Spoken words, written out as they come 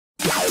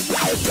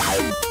Alright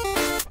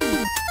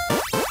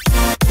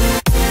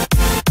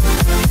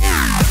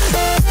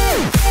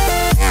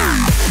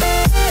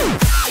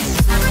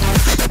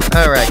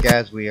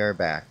guys, we are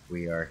back.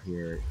 We are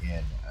here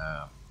in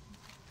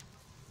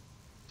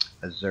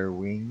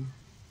Azarath.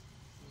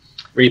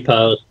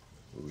 Repose.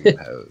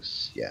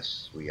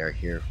 Yes, we are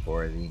here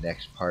for the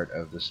next part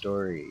of the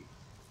story.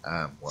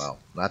 Well,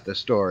 not the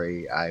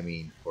story, I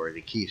mean for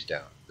the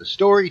Keystone. The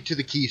story to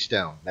the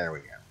Keystone. There we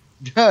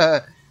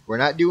go. We're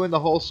not doing the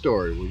whole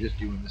story, we're just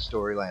doing the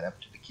storyline up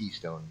to the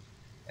Keystone,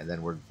 and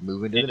then we're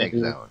moving to the next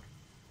zone.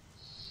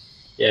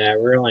 Yeah,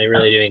 we're only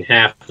really doing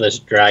half this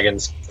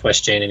dragon's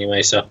quest chain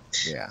anyway, so.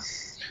 Yeah.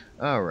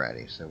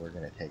 Alrighty, so we're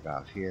going to take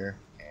off here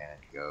and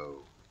go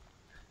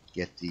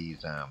get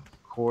these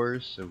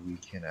cores so we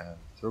can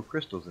throw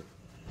crystals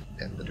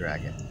at the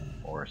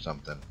dragon or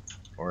something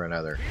or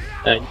another.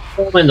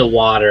 Throw them in the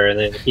water and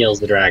then it heals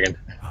the dragon.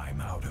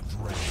 I'm out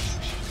of range.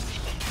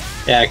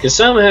 Yeah, because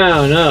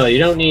somehow, no, you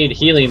don't need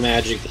healing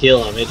magic to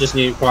heal them. It just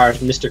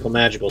requires mystical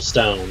magical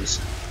stones.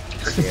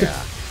 Yeah.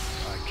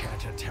 I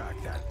can't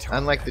attack that.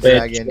 Unlike the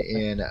dragon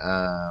in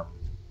I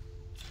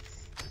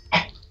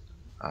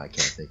can't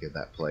think of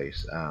that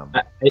place.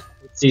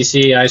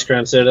 CC Ice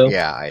Crown Citadel.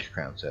 Yeah, Ice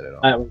Crown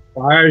Citadel. That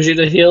requires you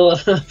to heal.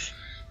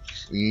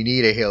 You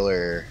need a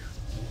healer.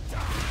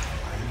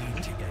 I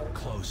need to get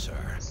closer.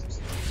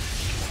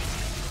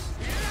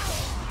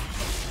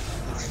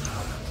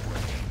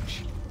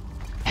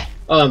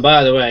 Oh, and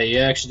by the way, you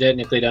actually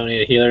technically don't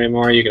need a healer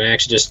anymore. You can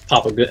actually just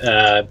pop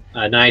a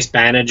nice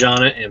bandage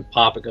on it and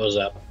pop, it goes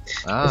up.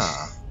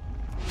 Ah.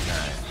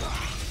 Nice.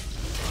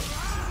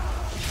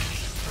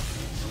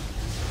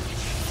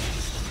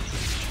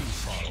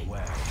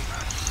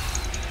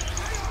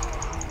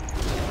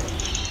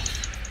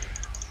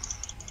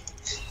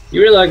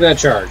 You really like that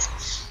charge.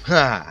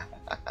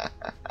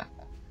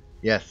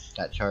 Yes,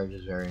 that charge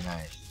is very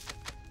nice.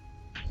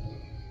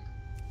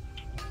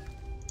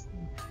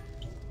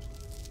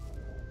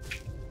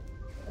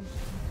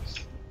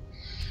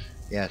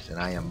 Yes, and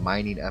I am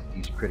mining up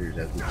these critters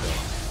as we go.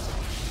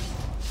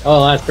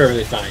 Oh, that's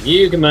perfectly fine.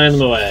 You can mine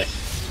them away.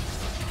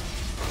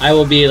 I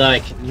will be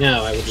like,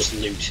 no, I will just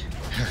loot.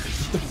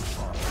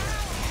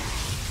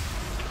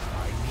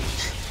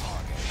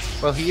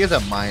 Well, he is a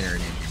miner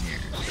and engineer.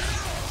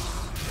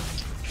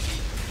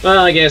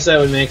 Well, I guess that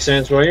would make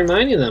sense while you're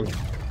mining them.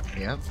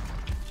 Yep.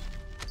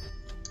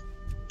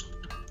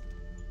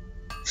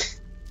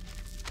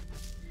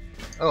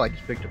 Oh, I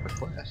just picked up a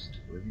quest.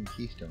 Living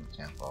Keystone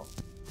sample.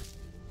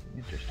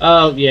 Interesting.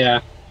 Oh,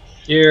 yeah.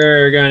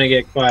 You're gonna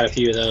get quite a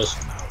few of those.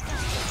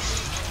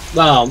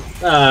 Well,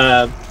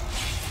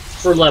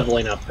 for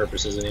leveling up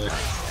purposes anyway.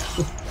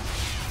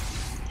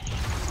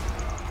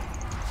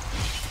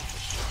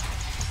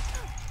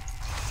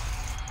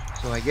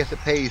 So I guess it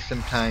pays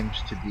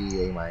sometimes to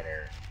be a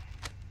miner.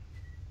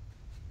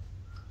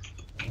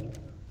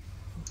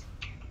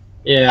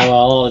 Yeah, well,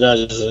 all it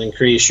does is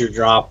increase your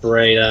drop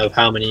rate of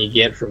how many you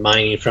get from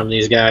mining from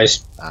these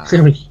guys.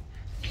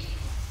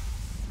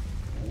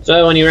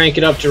 So when you rank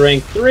it up to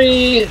rank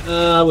 3, which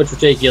will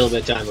take you a little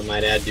bit of time, I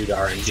might add, due to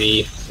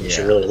RNG, if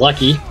you're really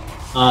lucky,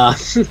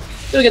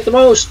 you'll get the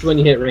most when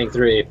you hit rank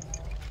 3.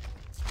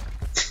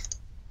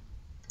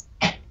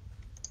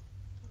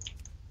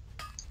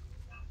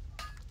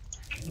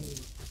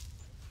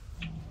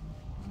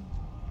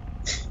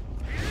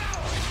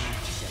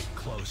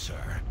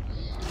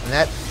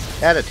 And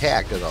that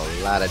attack does a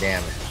lot of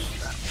damage.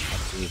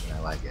 That's the reason I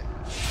like it.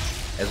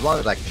 As long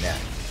as I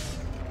connect.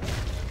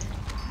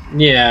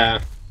 Yeah.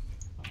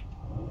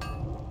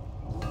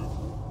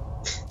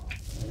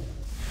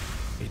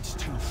 It's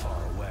too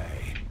far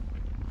away.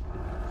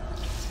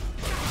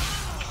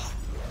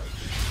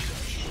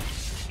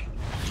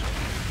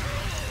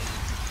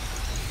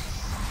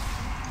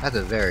 That's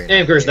a very nice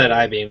and of course AoE. that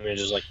I-beam is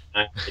just like,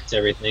 it's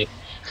everything.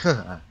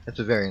 That's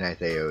a very nice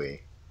AoE.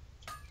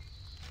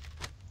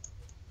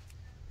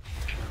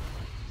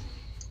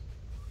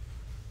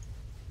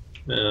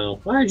 No,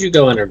 why did you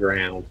go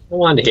underground? I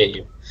wanted to hit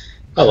you.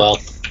 Oh well,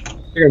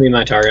 you're gonna be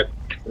my target.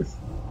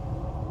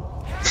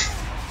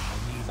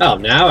 Oh,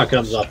 now it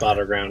comes up out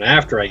of ground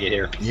after I get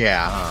here.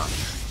 Yeah, huh?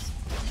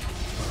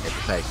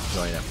 It's like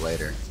going up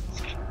later.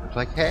 It's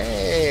like,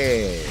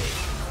 hey!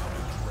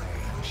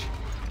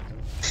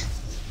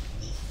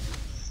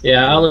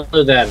 Yeah, I'll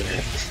do that in a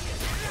minute.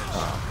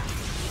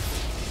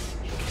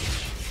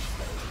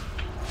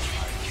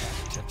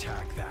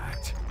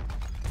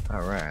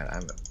 Alright,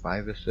 I'm at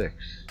 5 to 6.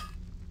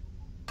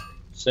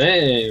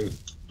 Same.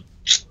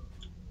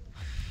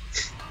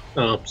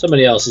 Oh,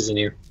 somebody else is in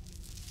here.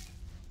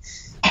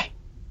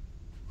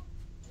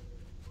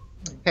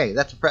 Hey,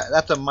 that's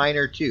a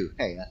miner too.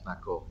 Hey, that's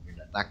not cool. You're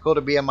not cool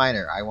to be a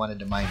miner. I wanted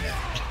to mine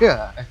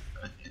that.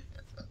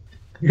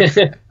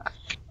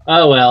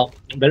 Oh well,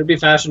 better be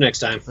faster next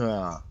time. It's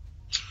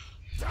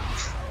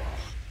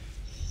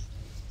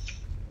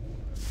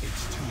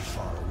too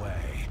far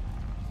away.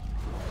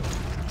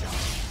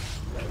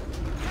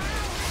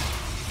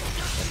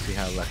 Let's see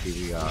how lucky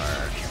we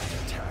are.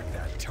 Attack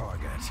that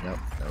target. Nope,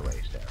 no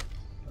ways down.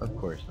 Of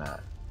course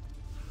not.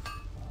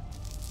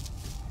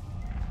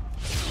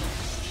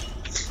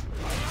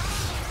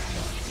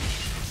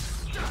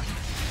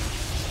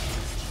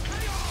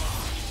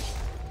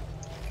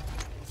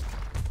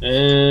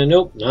 And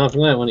nope, not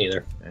from that one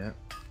either. Yeah.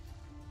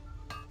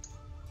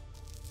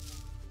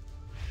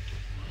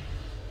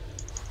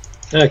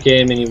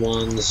 Okay, mini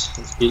ones.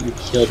 Let's get you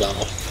killed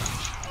off.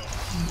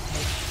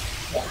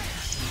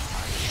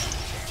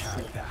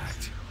 Attack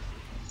that.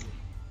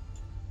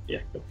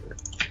 Yeah, go for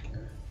it.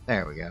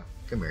 There we go.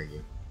 Come here,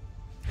 you.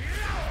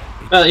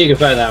 Well, you can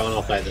fight that one.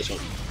 I'll fight this one.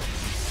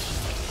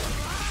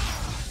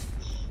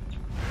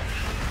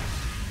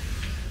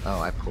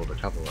 Oh, I pulled a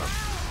couple up.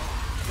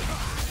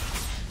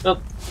 Oh.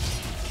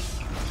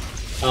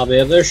 I'll be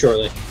up there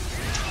shortly.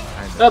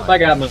 Oh, I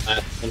got my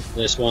last one for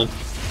this one. Time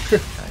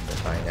to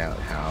find out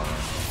how.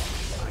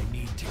 I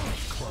need to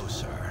get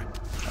closer.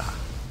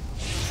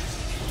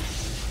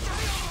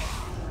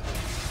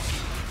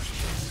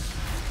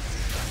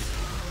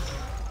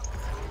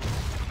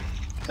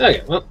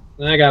 Okay, well,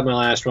 I got my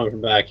last one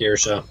from back here,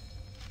 so.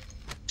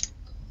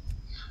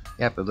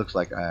 Yep, it looks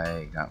like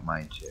I got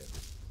mine too.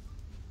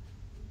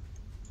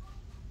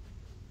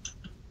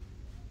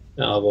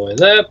 I'll avoid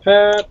that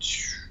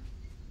patch.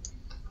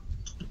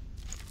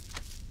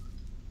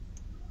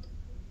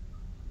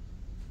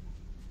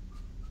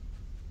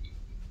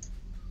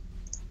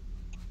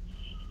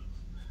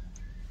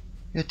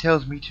 It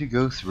tells me to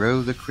go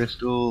throw the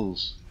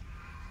crystals.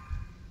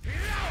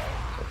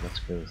 So let's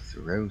go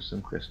throw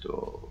some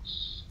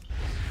crystals.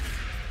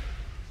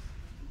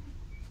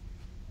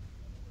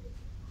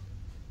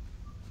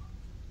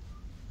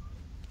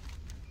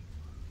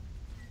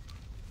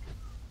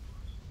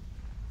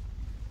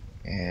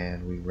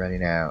 And we're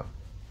running out.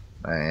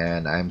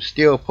 And I'm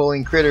still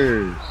pulling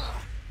critters.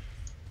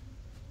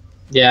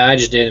 Yeah, I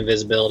just did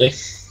invisibility.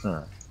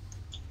 Huh.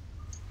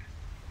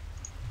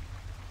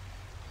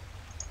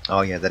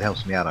 Oh yeah, that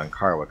helps me out on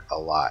Karwik a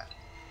lot.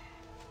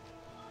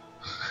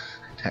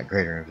 That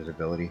greater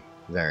invisibility,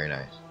 very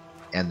nice.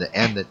 And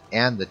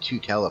the 2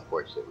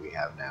 teleports that we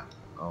have now.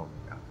 Oh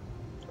my god,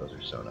 those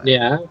are so nice.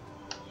 Yeah.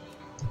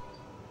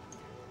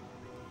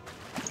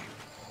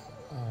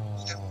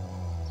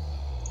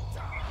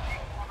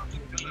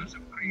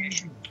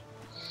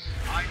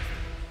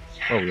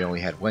 Well, we only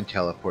had 1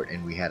 teleport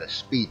and we had a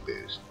speed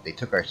boost. They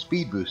took our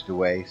speed boost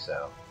away,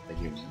 so they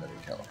gave us another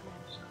teleport.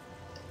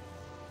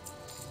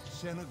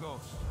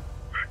 Xenagos,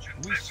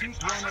 we seek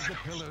one of the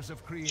pillars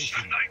of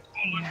creation.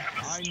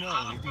 I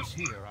know it is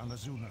here on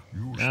Azsuna.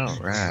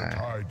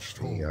 Alright,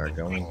 we are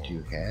going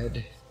to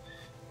head...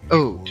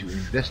 Oh, to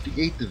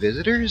investigate the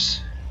visitors?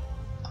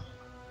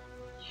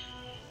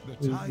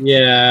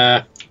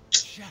 Yeah.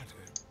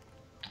 Shattered.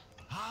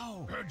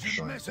 How?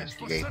 Go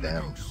investigate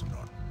them.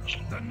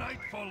 The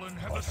Nightfallen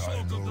have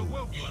assaulted the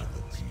WoW.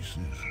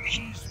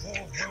 These 4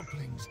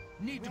 whelplings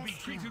need to be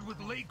treated with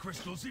ley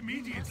crystals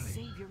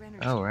immediately.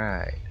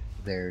 Alright,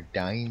 their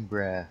dying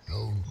breath.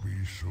 Don't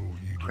be so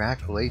eager.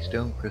 Cracked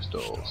laystone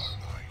crystals.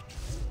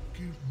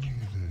 Give me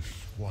this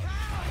one.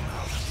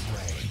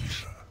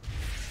 Range.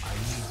 I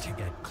need to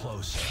get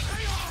closer.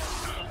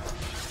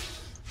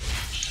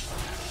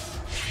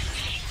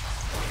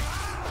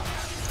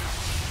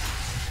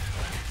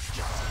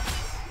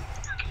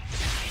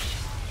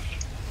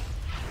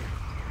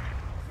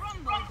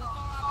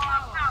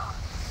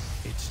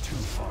 It's too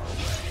far away.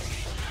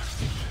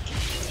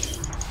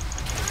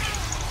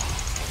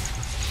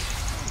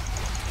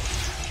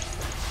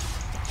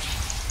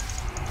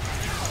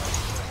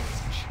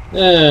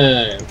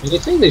 You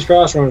think these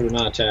crossrunners would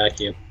not attack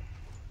you.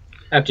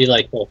 After you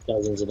like both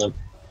dozens of them.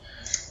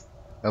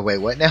 Oh wait,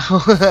 what now?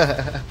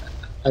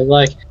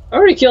 I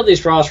already killed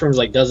these crossrunners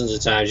like dozens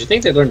of times. You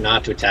think they'd learn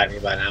not to attack me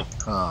by now?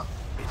 Huh.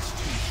 It's too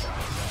far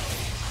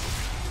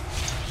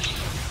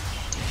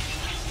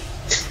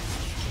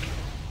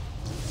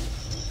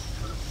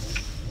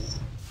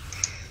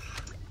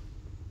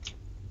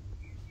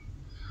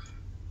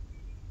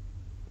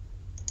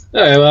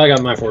Okay, well I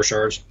got my 4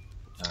 shards.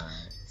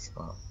 Alright,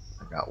 well,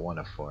 I got 1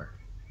 of 4.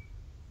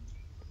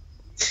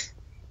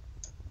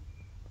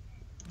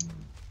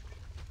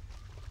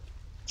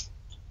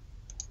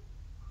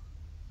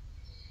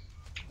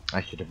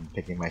 I should have been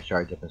picking my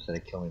shards up instead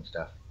of killing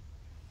stuff.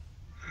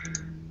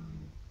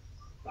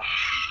 I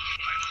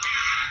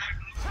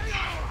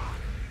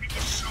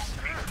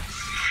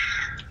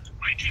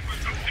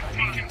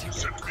need to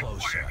get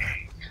closer.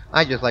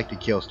 I just like to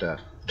kill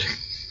stuff.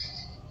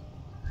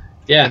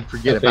 Yeah. And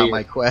forget I about figured.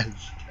 my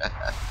quests.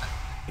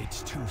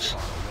 It's too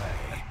far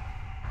away.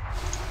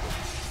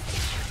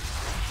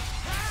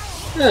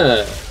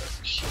 No.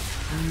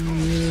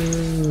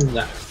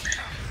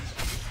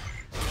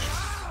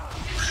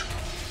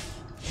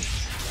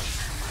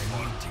 I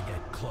need to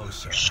get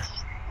closer.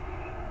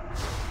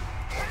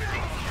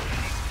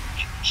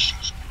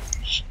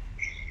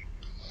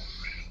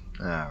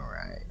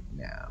 Alright,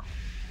 now.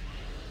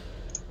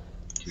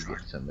 To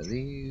get some of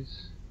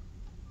these.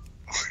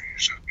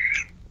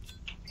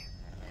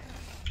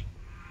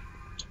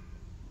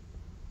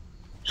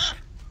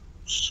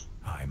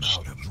 I'm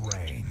out of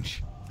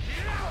range.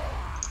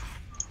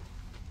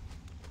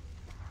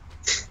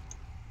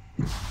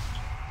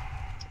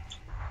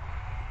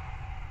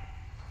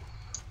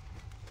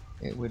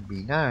 It would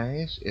be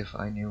nice if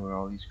I knew where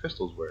all these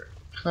crystals were.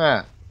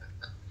 Ha!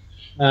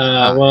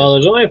 Well,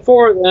 there's only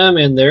 4 of them,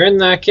 and they're in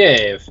that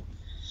cave.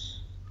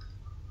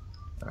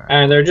 Right.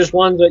 And they're just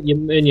ones that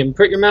you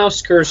put your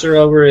mouse cursor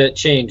over, it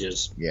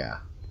changes. Yeah.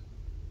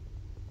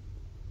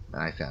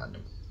 I found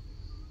them.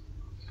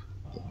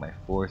 Get my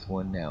 4th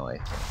one now, I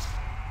think.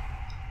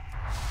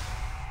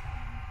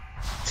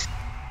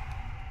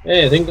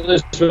 Hey, think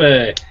this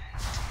way.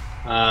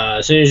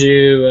 As soon as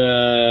you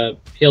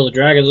heal the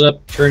dragons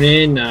up, turn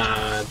in,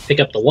 pick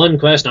up the 1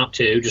 quest, not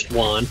 2, just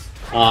 1.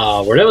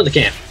 We're done with the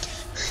camp.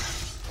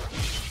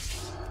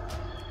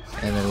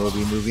 And then we'll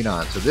be moving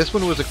on. So this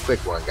one was a quick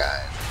one,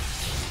 guys.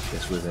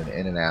 This was an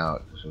in and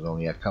out. This was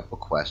only a couple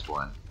quest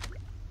one.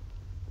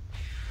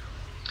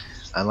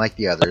 Unlike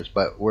the others,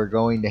 but we're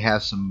going to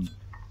have some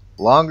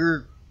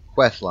longer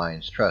quest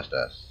lines, trust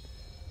us.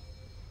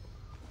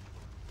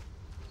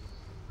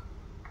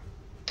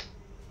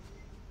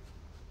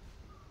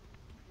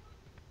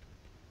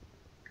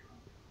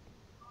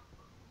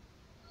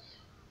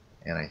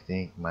 And I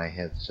think my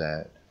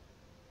headset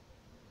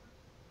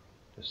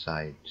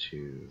decided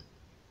to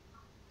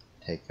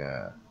take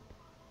a...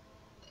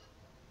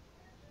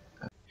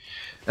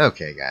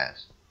 Okay,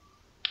 guys.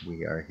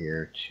 We are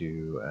here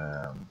to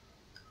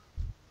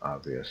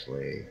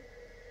obviously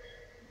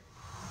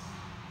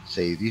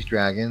save these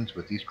dragons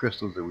with these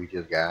crystals that we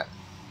just got.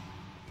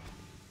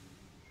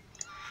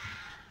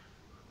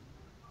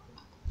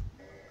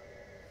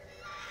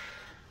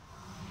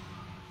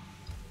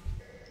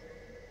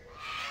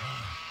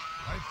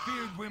 I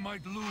feared we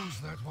might lose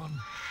that one.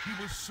 He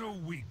was so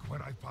weak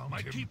when I found him.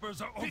 My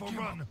keepers are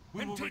overrun.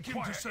 We will take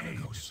him to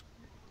Senegos.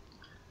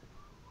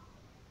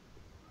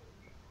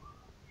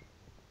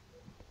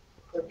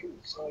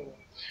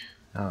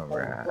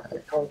 Alright.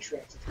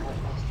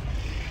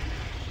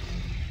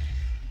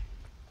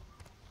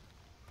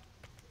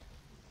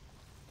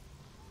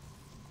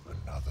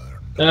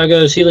 Now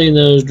goes healing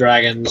those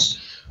dragons.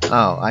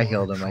 Oh, I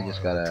healed him. I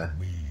just gotta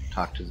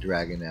talk to the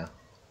dragon now.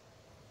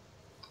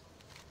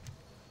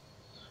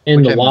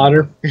 In the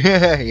water.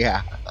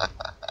 Yeah.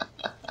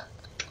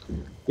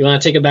 You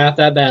want to take a bath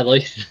that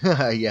badly?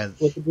 Yes.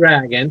 With the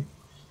dragon.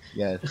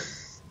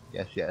 Yes.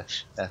 Yes,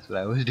 yes. That's what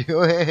I was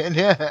doing.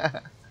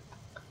 That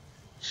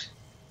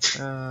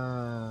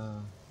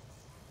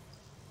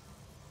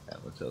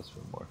was else for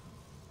more.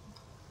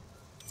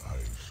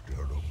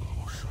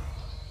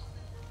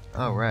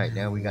 Alright,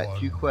 now we got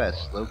 2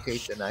 quests.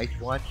 Locate the Night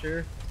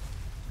Watcher.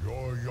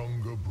 Your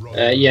younger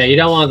brother. Yeah, you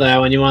don't want that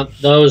one. You want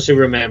those who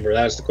remember.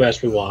 That's the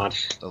quest we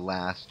want. The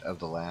last of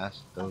the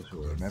last. Those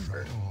who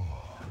remember.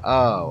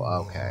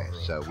 Oh, okay.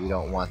 So we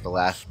don't want the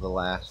last of the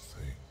last.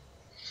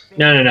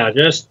 No.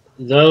 Just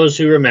those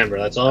who remember.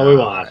 That's all we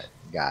want. Right,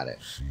 got it.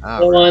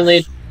 We'll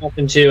only up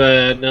into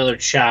another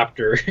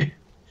chapter.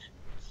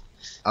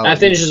 Oh, that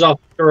finishes off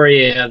the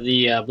story of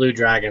the blue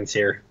dragons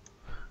here.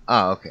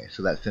 Oh, okay.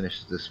 So that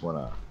finishes this one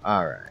off.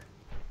 Alright.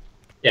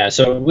 Yeah,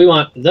 so we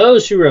want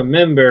those who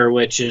remember,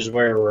 which is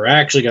where we're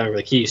actually going for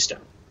the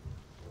Keystone.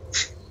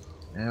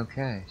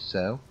 Okay,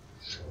 so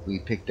we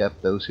picked up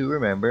those who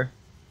remember,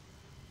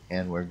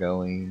 and we're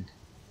going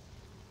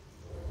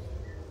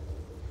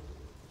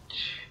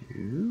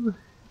to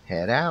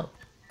head out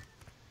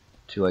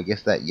to, I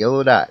guess, that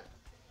yellow dot.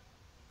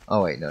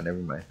 Oh wait, no, never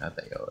mind, not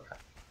that yellow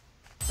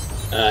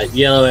dot.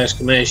 Yellow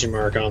exclamation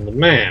mark on the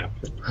map.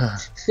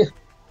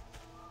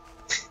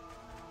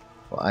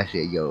 Well, I see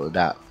a yellow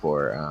dot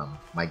for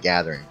my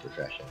gathering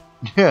profession.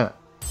 Yeah.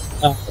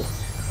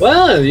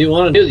 Well, if you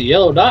want to do the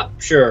yellow dot,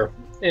 sure.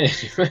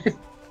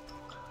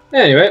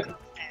 Anyway,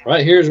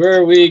 right here's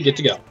where we get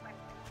to go.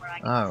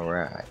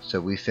 Alright, so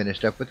we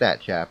finished up with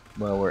that chapter.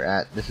 Well,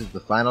 this is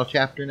the final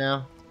chapter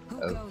now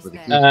for the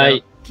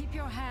Keystone. Keep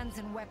your hands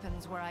and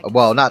weapons where I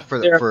Well, not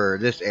for for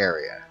this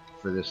area,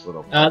 for this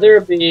little.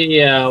 There'll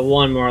be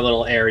one more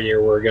little area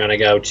we're gonna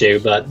go to,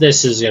 but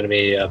this is gonna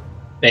be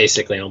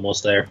basically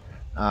almost there.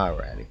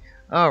 Alrighty.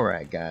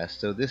 Alright, guys,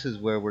 so this is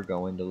where we're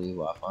going to leave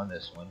off on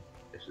this one.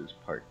 This is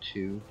part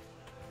 2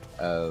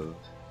 of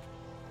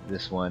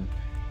this one.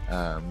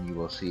 You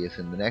will see us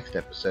in the next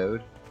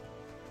episode.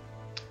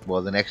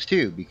 Well, the next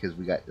 2, because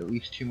we got at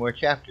least 2 more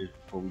chapters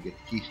before we get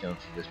the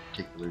keystones in this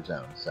particular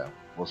zone. So,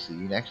 we'll see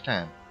you next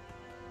time.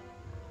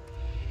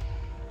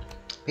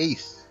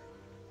 Peace.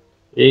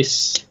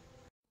 Peace.